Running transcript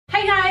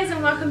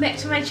and welcome back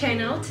to my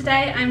channel.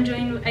 Today I'm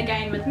doing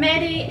again with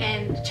Maddie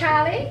and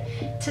Charlie.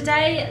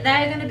 Today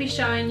they're going to be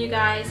showing you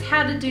guys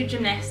how to do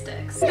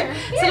gymnastics. So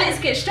let's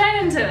get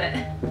straight into it.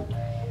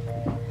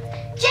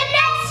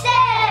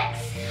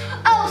 Gymnastics!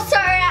 Oh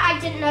sorry, I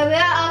didn't know we were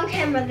on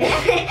camera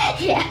there.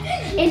 Yeah,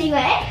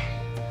 anyway.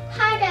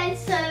 Hi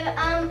guys, so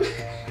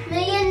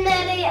me and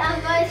Maddie are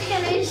both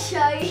going to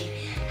show you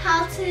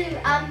how to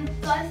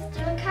both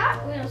do a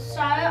cartwheel.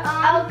 So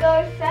I'll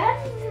go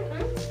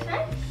first.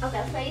 Okay.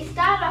 Okay, so you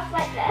start off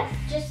like this,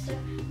 just so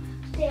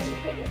there you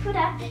put your foot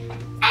up,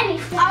 and you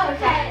flip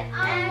over.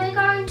 And we're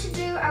going to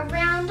do a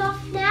round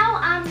off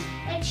now.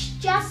 It's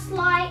just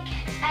like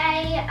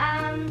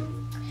a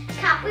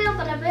cartwheel,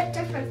 but a bit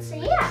different. So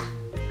yeah.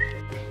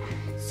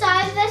 So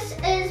this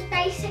is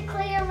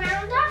basically a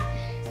round off.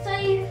 So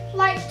you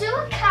like do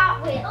a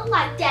cartwheel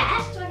like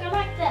that. So I go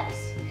like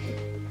this.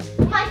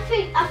 My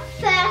feet are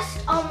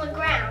first on the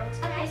ground.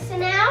 Okay, so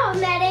now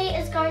Maddie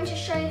is going to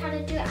show you how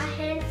to do a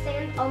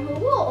handstand on the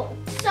wall.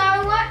 So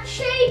what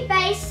she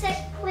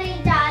basically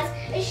does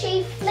is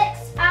she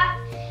flicks up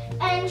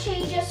and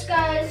she just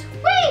goes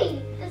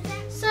whee!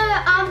 So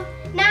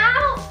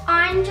now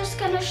I'm just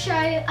going to show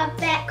you a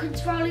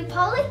backwards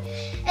roly-poly.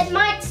 It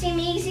might seem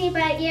easy,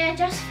 but yeah,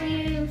 just for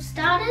you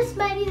starters,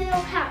 maybe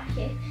that'll help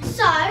you.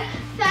 So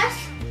first,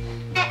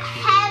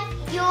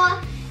 have your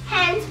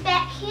hands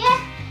back here.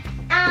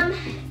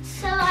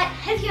 So like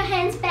have your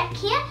hands back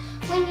here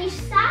when you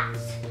start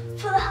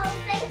for the whole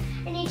thing,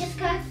 and you just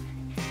go.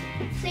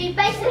 So you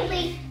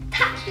basically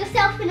touch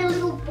yourself in a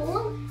little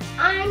ball.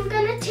 I'm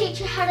gonna teach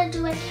you how to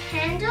do a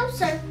candle,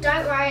 so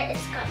don't worry,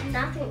 it's got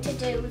nothing to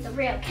do with a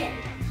real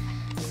candle.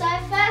 So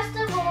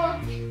first of all,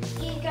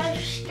 you go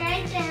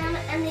straight down,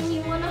 and then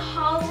you want to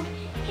hold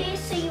here.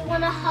 So you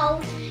want to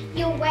hold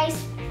your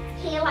waist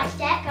here like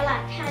that, go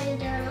like how you're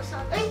doing or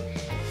something.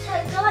 So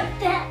go like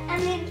that,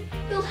 and then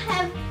you'll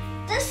have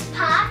this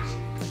part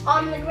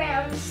on the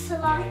ground, so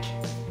like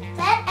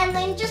that, and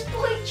then just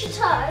point your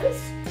toes,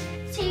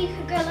 so you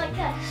could go like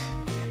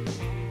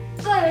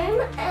this, boom,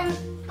 and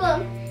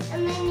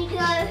then you go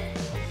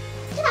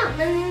down, and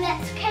then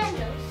that's a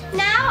candle.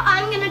 Now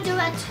I'm going to do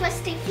a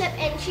twisty flip,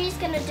 and she's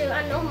going to do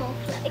a normal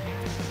flip.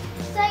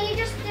 So you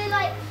just do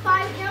like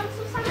 5 jumps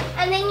or something,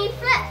 and then you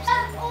flip.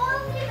 So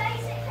all you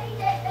basically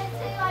do is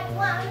do like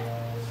 1,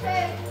 2,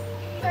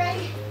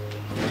 3.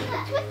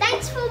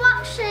 Thanks for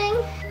watching.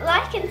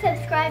 Like and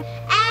subscribe.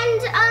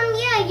 And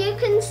yeah, you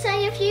can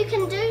say if you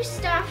can do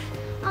stuff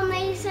on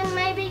these and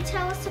maybe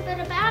tell us a bit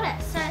about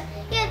it. So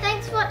yeah,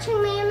 thanks for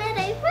watching me and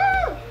Maddie.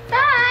 Woo!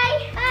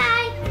 Bye!